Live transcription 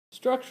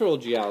Structural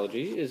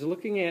geology is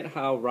looking at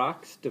how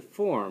rocks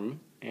deform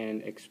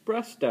and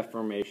express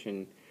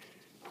deformation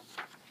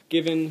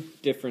given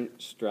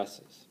different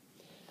stresses.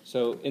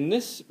 So in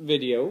this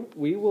video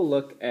we will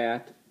look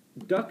at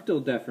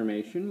ductile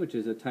deformation, which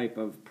is a type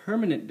of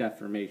permanent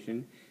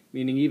deformation,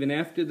 meaning even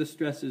after the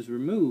stress is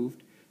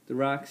removed, the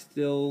rock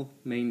still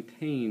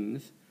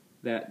maintains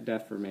that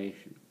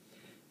deformation.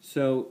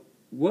 So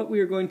what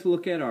we are going to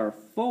look at are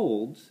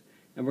folds,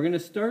 and we're going to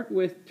start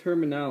with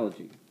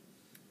terminology.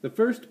 The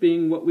first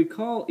being what we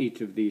call each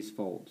of these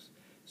folds.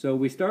 So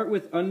we start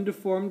with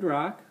undeformed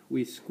rock,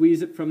 we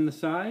squeeze it from the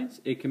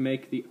sides, it can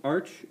make the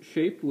arch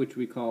shape, which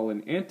we call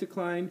an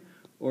anticline,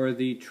 or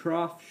the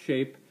trough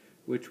shape,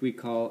 which we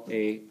call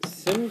a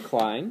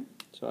syncline.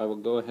 So I will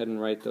go ahead and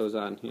write those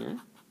on here.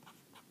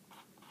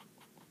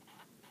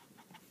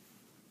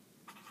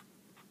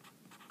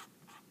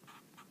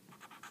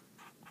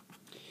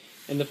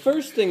 And the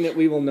first thing that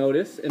we will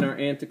notice in our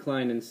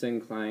anticline and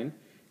syncline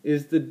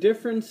is the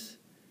difference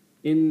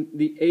in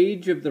the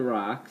age of the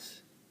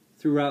rocks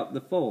throughout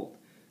the fold.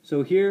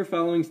 So here,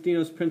 following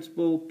Steno's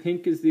principle,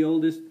 pink is the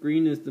oldest,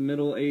 green is the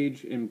middle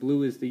age, and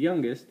blue is the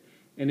youngest.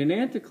 And in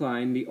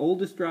anticline, the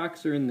oldest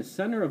rocks are in the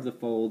center of the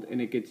fold, and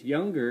it gets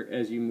younger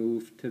as you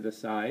move to the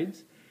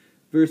sides.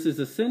 Versus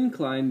a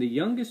syncline, the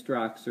youngest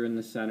rocks are in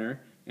the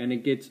center, and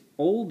it gets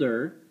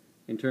older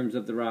in terms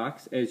of the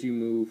rocks as you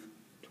move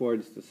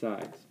towards the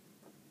sides.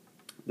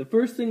 The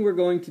first thing we're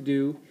going to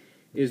do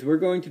is we're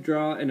going to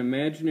draw an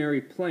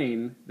imaginary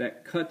plane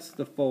that cuts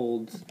the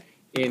folds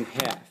in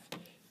half.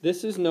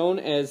 This is known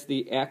as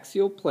the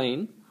axial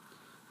plane,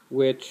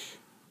 which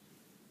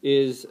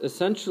is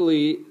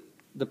essentially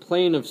the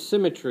plane of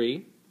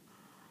symmetry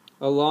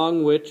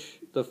along which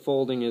the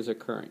folding is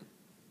occurring.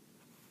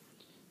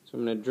 So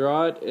I'm going to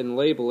draw it and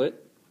label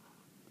it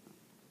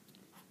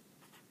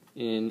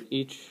in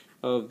each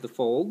of the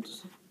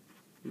folds,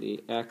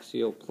 the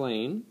axial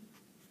plane.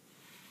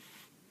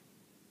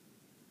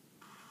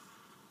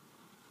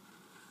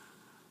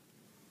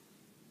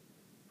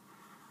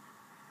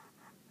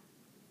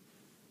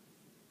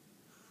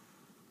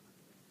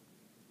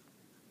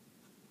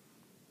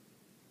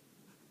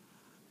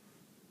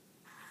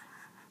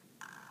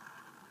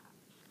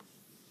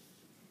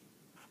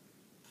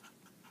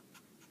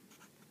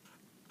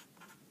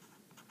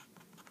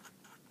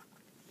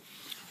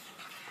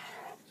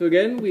 So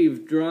again,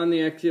 we've drawn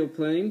the axial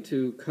plane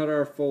to cut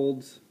our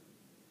folds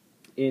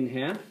in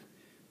half.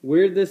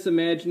 Where this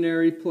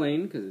imaginary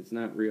plane, because it's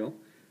not real,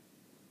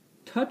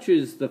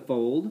 touches the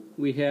fold,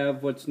 we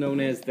have what's known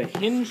as the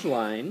hinge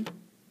line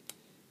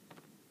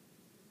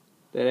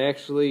that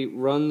actually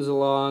runs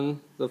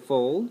along the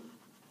fold.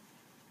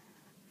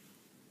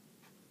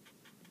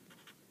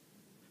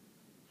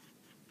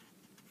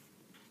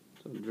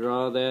 So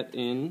draw that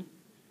in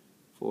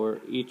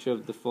for each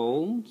of the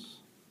folds.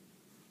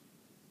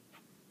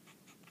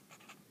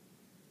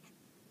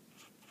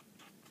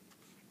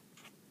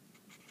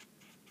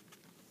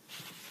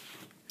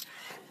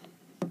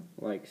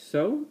 Like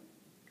so.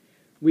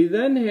 We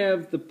then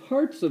have the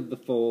parts of the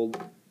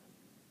fold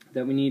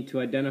that we need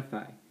to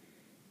identify.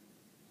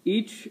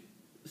 Each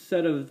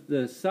set of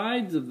the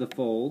sides of the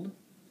fold,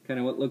 kind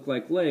of what look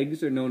like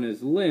legs, are known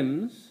as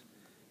limbs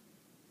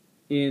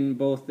in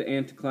both the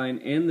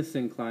anticline and the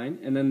syncline,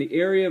 and then the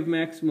area of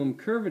maximum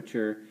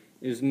curvature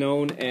is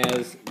known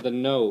as the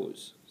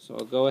nose. So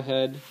I'll go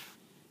ahead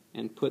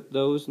and put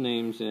those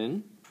names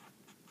in.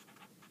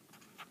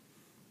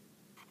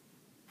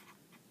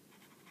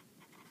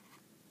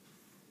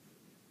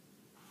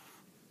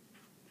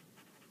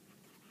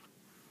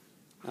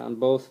 On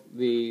both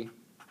the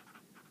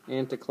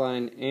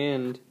anticline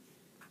and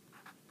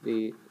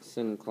the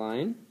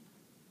syncline.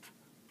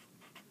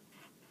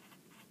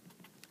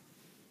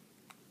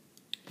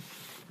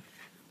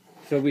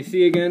 So we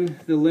see again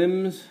the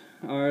limbs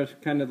are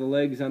kind of the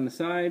legs on the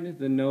side,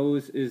 the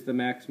nose is the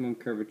maximum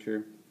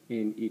curvature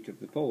in each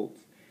of the folds.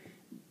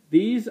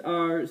 These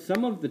are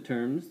some of the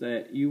terms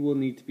that you will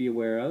need to be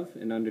aware of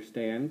and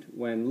understand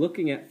when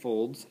looking at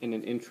folds in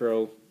an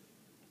intro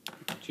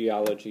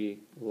geology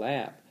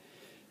lab.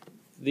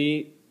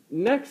 The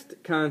next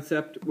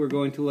concept we're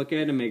going to look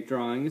at and make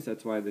drawings,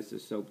 that's why this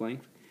is so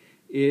blank,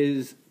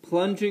 is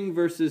plunging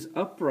versus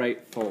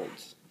upright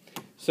folds.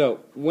 So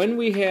when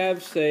we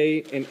have,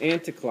 say, an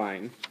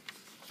anticline,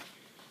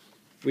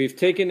 we've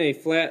taken a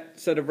flat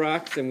set of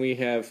rocks and we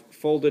have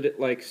folded it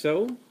like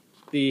so.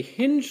 The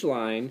hinge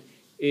line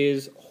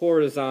is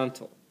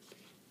horizontal,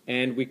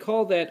 and we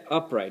call that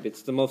upright.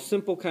 It's the most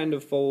simple kind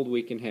of fold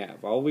we can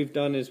have. All we've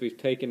done is we've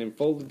taken and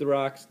folded the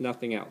rocks,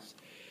 nothing else.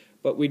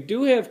 But we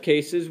do have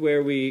cases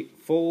where we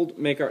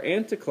make our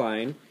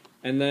anticline,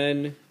 and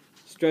then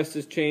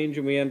stresses change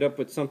and we end up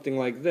with something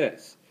like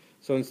this.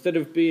 So instead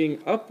of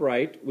being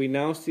upright, we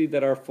now see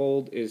that our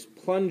fold is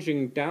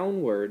plunging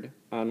downward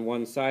on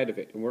one side of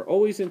it. And we're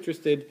always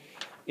interested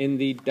in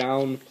the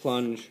down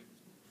plunge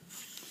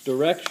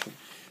direction.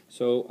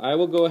 So I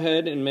will go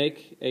ahead and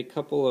make a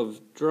couple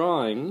of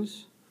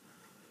drawings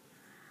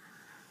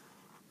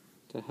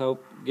to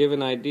help give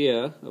an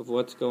idea of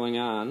what's going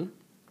on.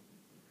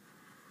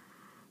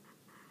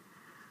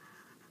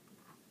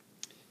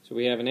 So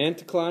we have an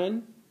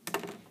anticline.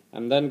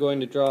 I'm then going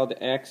to draw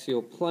the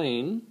axial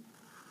plane.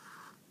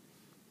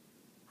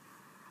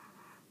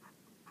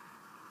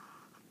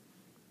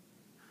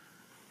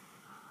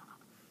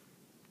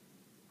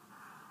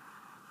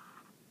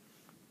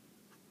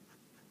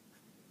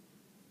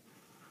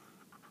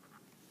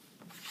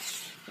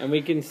 And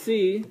we can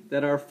see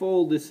that our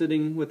fold is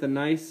sitting with a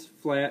nice,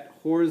 flat,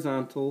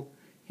 horizontal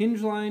hinge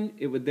line.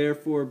 It would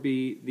therefore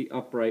be the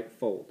upright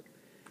fold.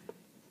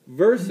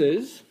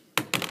 Versus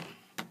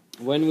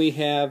when we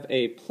have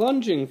a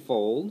plunging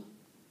fold,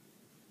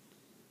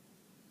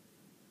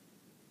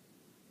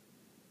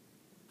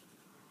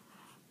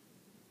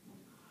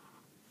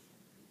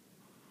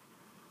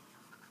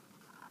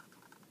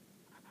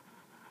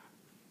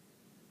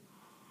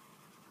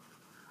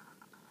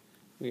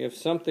 we have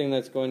something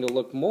that's going to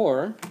look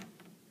more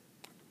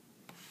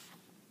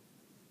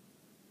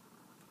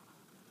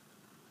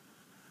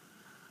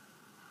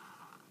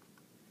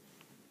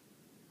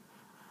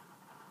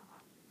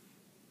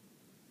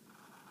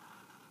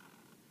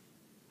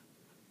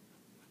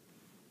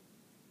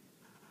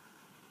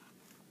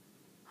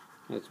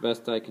as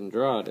best I can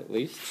draw it, at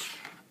least,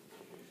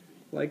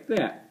 like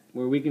that,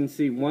 where we can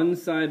see one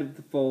side of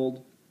the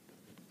fold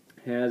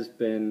has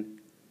been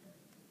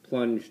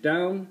plunged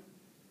down,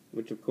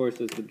 which of course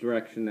is the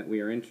direction that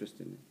we are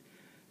interested in.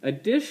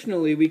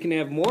 Additionally, we can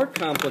have more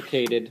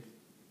complicated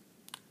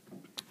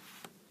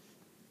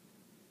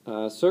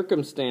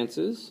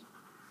circumstances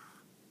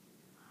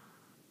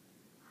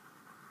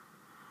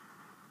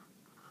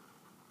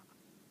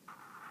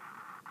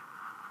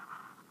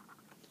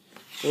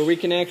where we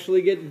can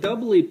actually get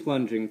doubly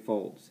plunging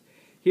folds.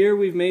 Here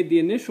we've made the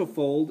initial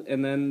fold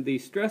and then the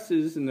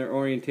stresses and their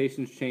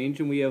orientations change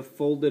and we have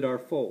folded our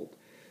fold.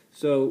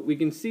 So we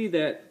can see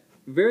that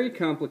very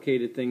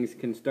complicated things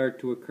can start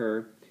to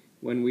occur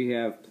when we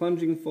have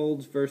plunging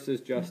folds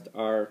versus just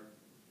our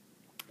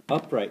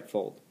upright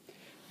fold.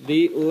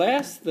 The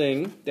last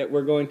thing that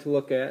we're going to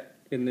look at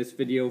in this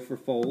video for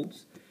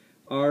folds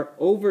are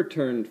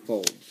overturned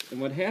folds. And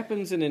what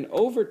happens in an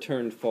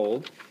overturned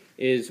fold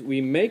is we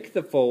make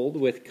the fold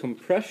with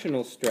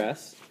compressional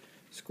stress,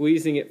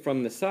 squeezing it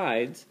from the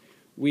sides.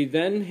 We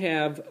then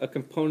have a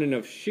component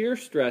of shear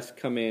stress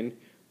come in,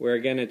 where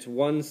again it's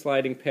one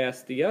sliding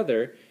past the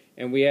other,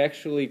 and we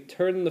actually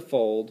turn the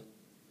fold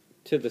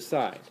to the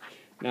side.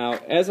 Now,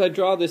 as I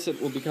draw this, it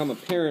will become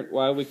apparent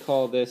why we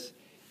call this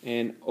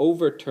an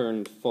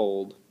overturned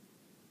fold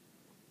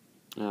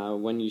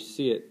when you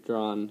see it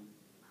drawn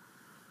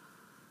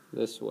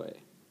this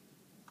way.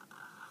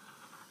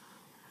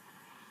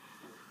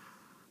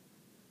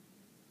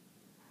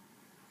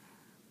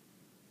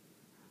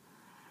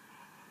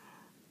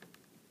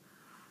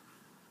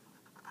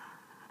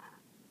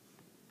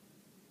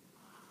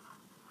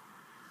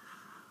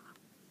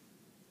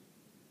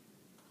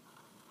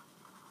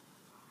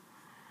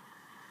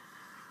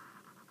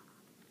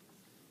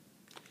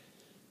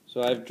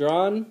 So I've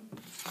drawn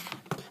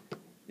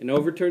an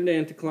overturned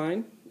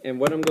anticline, and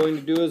what I'm going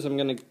to do is I'm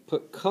going to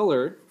put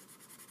color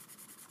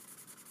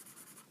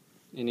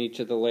in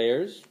each of the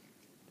layers,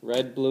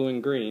 red, blue,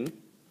 and green.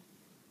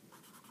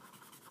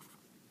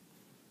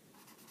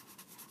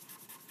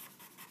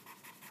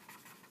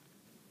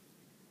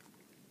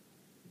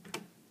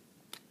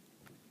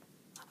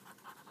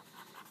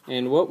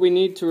 And what we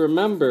need to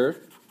remember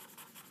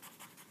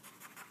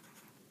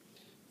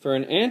for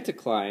an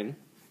anticline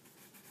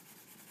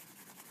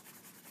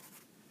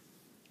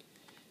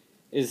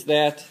is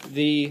that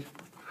the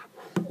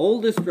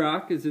oldest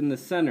rock is in the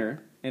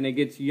center and it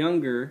gets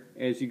younger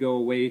as you go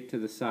away to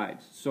the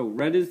sides. So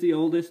red is the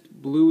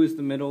oldest, blue is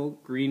the middle,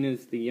 green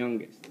is the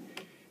youngest.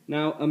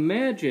 Now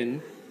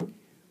imagine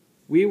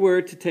we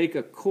were to take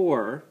a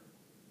core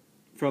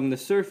from the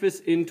surface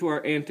into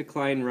our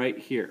anticline right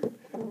here.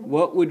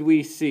 What would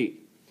we see?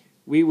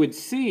 We would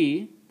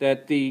see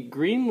that the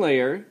green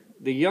layer,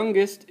 the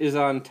youngest, is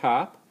on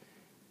top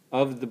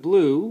of the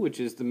blue, which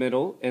is the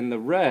middle, and the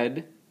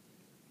red,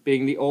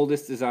 being the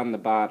oldest, is on the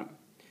bottom.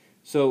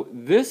 So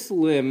this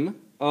limb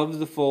of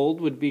the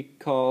fold would be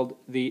called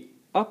the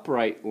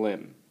upright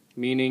limb,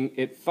 meaning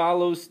it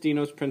follows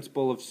Steno's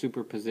principle of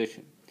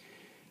superposition.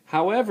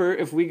 However,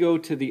 if we go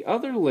to the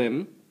other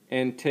limb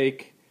and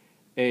take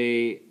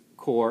a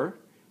core,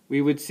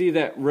 we would see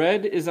that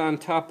red is on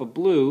top of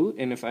blue,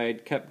 and if I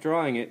had kept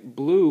drawing it,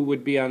 blue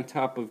would be on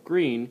top of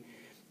green,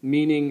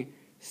 meaning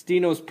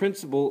Steno's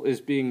principle is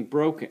being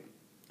broken.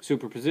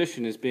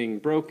 Superposition is being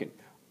broken.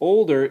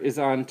 Older is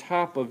on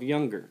top of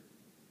younger.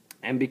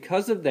 And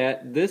because of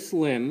that, this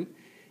limb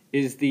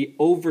is the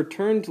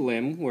overturned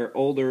limb, where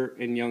older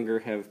and younger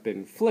have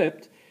been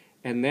flipped,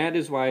 and that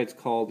is why it's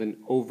called an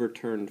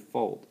overturned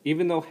fold.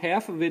 Even though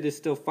half of it is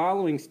still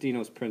following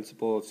Steno's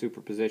principle of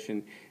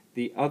superposition,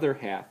 the other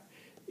half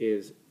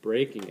is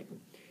breaking it.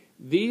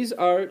 These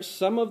are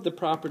some of the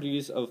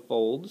properties of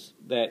folds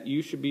that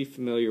you should be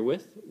familiar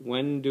with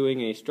when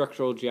doing a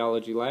structural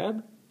geology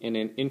lab and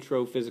an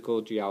intro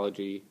physical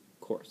geology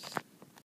course.